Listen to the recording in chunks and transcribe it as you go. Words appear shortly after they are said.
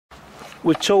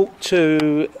We've talked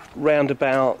to round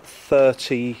about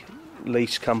 30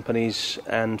 lease companies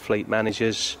and fleet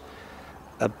managers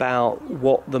about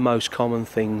what the most common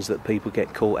things that people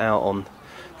get caught out on.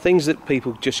 Things that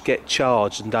people just get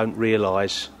charged and don't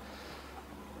realise.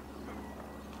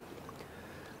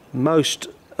 Most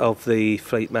of the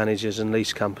fleet managers and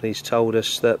lease companies told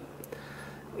us that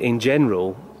in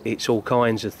general it's all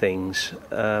kinds of things.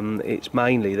 It's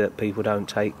mainly that people don't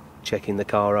take checking the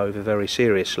car over very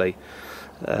seriously.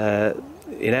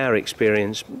 In our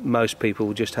experience, most people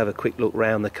will just have a quick look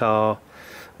round the car,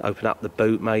 open up the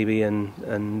boot maybe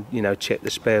and you know, check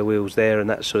the spare wheels there and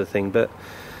that sort of thing, but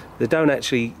they don't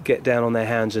actually get down on their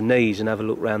hands and knees and have a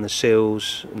look round the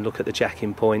sills and look at the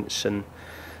jacking points and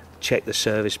check the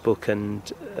service book. And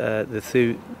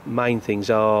the main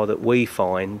things are that we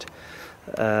find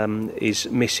is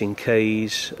missing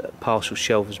keys, parcel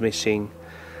shelves missing,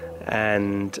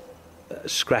 and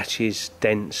scratches,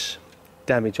 dents,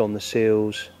 damage on the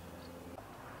seals.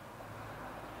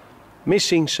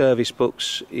 Missing service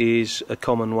books is a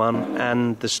common one,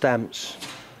 and the stamps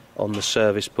on the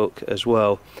service book as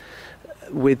well.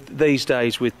 With these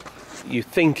days, with you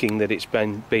thinking that it's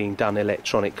being done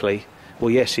electronically, well,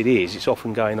 yes, it is. It's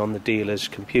often going on the dealer's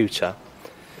computer,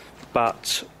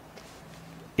 but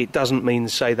it doesn't mean to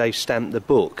say they've stamped the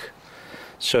book.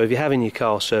 So if you're having your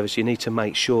car serviced, you need to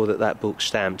make sure that that book's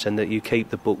stamped and that you keep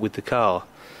the book with the car.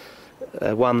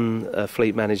 One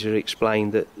fleet manager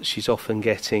explained that she's often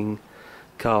getting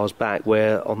cars back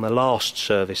where on the last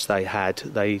service they had,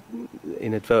 they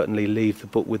inadvertently leave the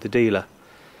book with the dealer.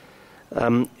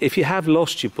 If you have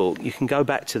lost your book, you can go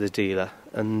back to the dealer,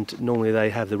 and normally they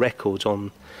have the records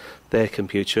on their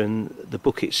computer, and the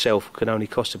book itself can only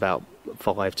cost about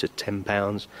 £5 to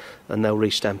 £10, and they'll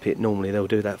restamp it. Normally they'll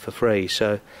do that for free.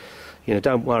 So, you know,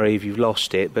 don't worry if you've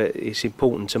lost it, but it's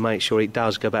important to make sure it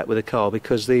does go back with the car,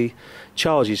 because the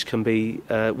charges can be,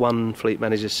 one fleet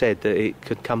manager said that it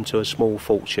could come to a small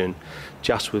fortune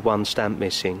just with one stamp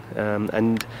missing,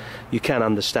 and you can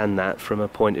understand that from a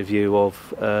point of view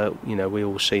of, you know, we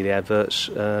all see the adverts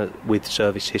with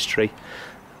service history.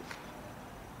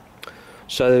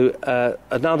 So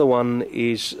another one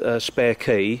is a spare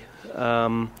key.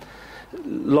 A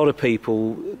lot of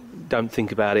people don't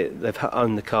think about it. They've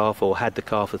owned the car or had the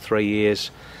car for 3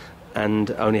 years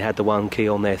and only had the one key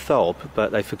on their fob,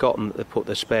 but they've forgotten that they put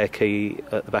the spare key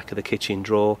at the back of the kitchen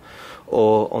drawer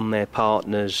or on their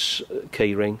partner's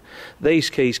key ring. These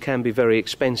keys can be very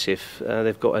expensive.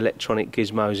 They've got electronic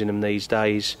gizmos in them these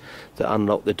days that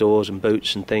unlock the doors and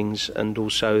boots and things, and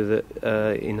also that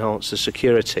enhance the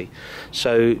security.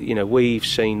 So, you know, we've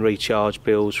seen recharge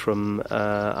bills from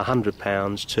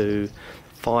 £100 to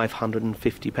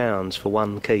 £550 for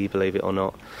one key, believe it or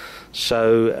not.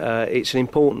 So it's an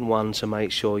important one to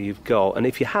make sure you've got, and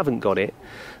if you haven't got it,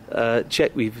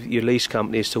 check with your lease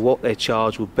company as to what their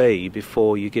charge would be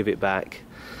before you give it back,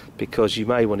 because you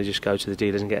may want to just go to the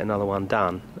dealers and get another one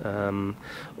done,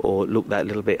 or look that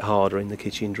little bit harder in the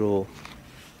kitchen drawer.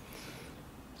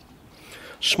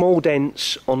 Small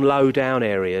dents on low down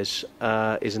areas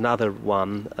is another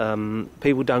one.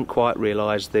 People don't quite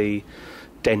realise the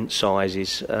dent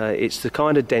sizes. It's the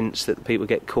kind of dents that people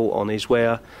get caught on is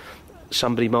where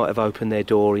somebody might have opened their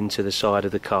door into the side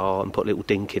of the car and put a little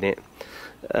dink in it,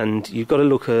 and you've got to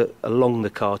look along the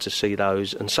car to see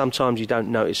those, and sometimes you don't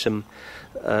notice them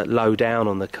low down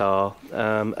on the car.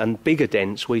 And bigger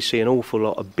dents, we see an awful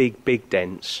lot of big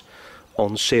dents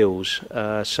on seals,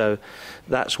 so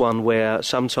that's one where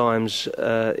sometimes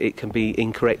it can be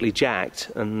incorrectly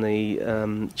jacked, and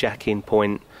the jack-in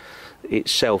point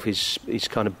itself is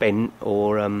kind of bent,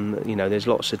 or you know, there's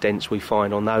lots of dents we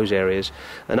find on those areas.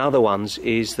 And other ones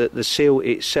is that the seal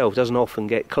itself doesn't often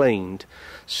get cleaned,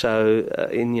 so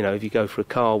you know, if you go for a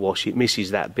car wash, it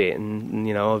misses that bit, and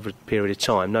you know, over a period of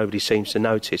time nobody seems to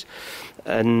notice,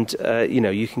 and you know,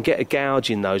 you can get a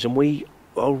gouge in those, and we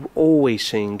are always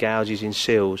seeing gouges in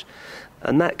seals,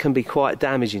 and that can be quite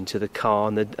damaging to the car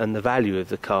and the value of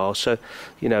the car. So,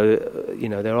 you know,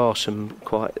 there are some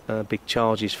quite big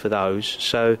charges for those.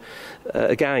 So,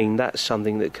 again, that's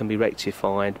something that can be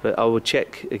rectified. But I would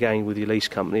check again with your lease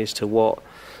company as to what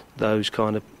those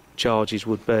kind of charges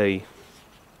would be.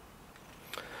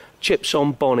 Chips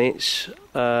on bonnets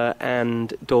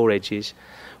and door edges.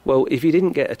 Well, if you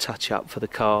didn't get a touch-up for the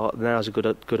car, now's a good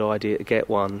idea to get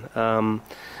one.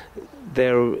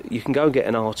 You can go and get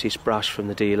an artist brush from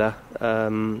the dealer,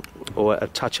 or a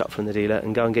touch-up from the dealer,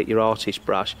 and go and get your artist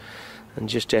brush and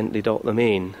just gently dot them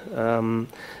in.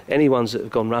 Any ones that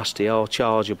have gone rusty are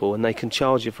chargeable, and they can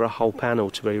charge you for a whole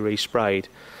panel to be resprayed.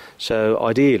 So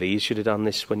ideally you should have done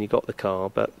this when you got the car,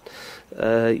 but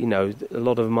you know, a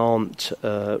lot of them aren't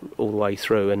all the way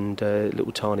through, and a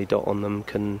little tiny dot on them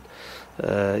can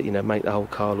you know, make the whole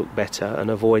car look better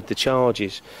and avoid the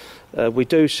charges. We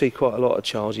do see quite a lot of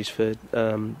charges for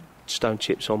stone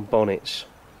chips on bonnets.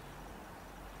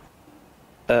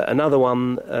 Another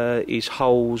one is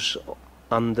holes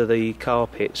under the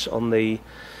carpets on the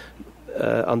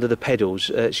under the pedals.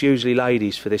 It's usually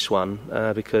ladies for this one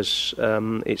because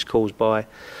it's caused by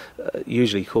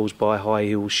usually caused by high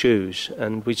heel shoes,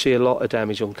 and we see a lot of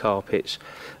damage on carpets.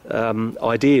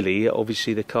 Ideally,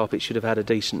 obviously the carpet should have had a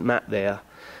decent mat there,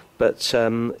 but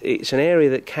it's an area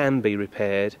that can be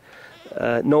repaired.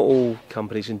 Not all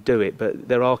companies can do it, but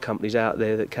there are companies out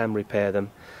there that can repair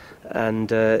them,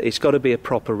 and it's got to be a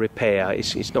proper repair.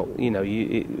 It's not, you know,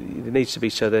 it needs to be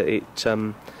so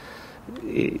that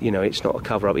you know, it's not a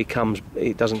cover-up.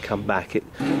 It doesn't come back.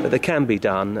 But they can be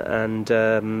done, and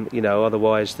you know,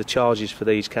 otherwise the charges for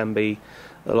these can be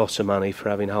a lot of money for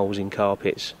having holes in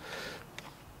carpets.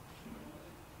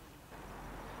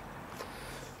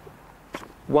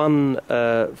 One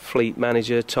fleet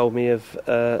manager told me of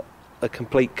a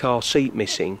complete car seat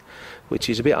missing, which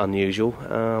is a bit unusual,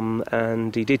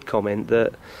 and he did comment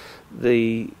that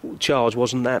the charge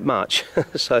wasn't that much,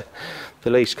 so the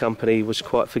lease company was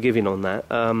quite forgiving on that.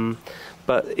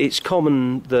 But it's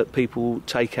common that people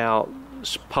take out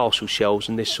parcel shelves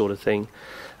and this sort of thing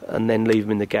and then leave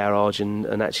them in the garage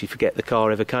and actually forget the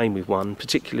car ever came with one,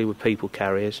 particularly with people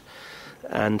carriers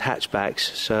and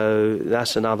hatchbacks. So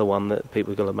that's another one that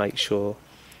people have got to make sure.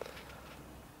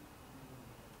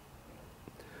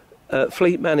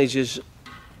 Fleet managers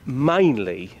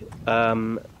mainly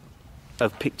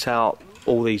have picked out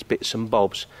all these bits and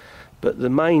bobs, but the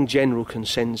main general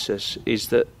consensus is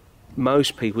that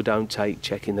most people don't take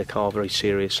checking the car very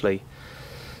seriously.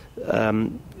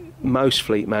 Most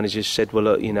fleet managers said, well,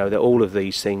 look, you know, that all of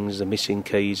these things, the missing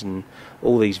keys and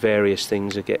all these various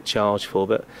things that get charged for,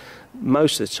 but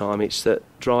most of the time it's that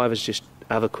drivers just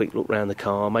have a quick look around the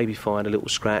car, maybe find a little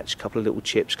scratch, a couple of little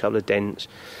chips, a couple of dents,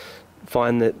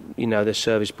 find that, you know, the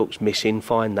service book's missing,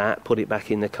 find that, put it back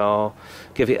in the car,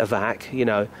 give it a vac, you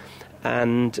know,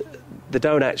 and they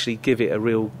don't actually give it a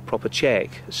real proper check.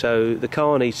 So the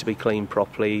car needs to be cleaned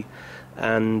properly,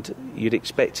 and you'd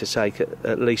expect to take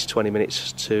at least 20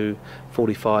 minutes to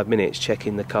 45 minutes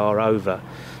checking the car over.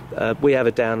 We have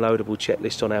a downloadable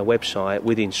checklist on our website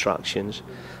with instructions,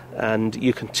 and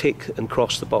you can tick and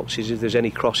cross the boxes. If there's any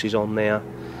crosses on there,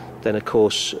 then of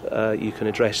course you can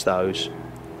address those.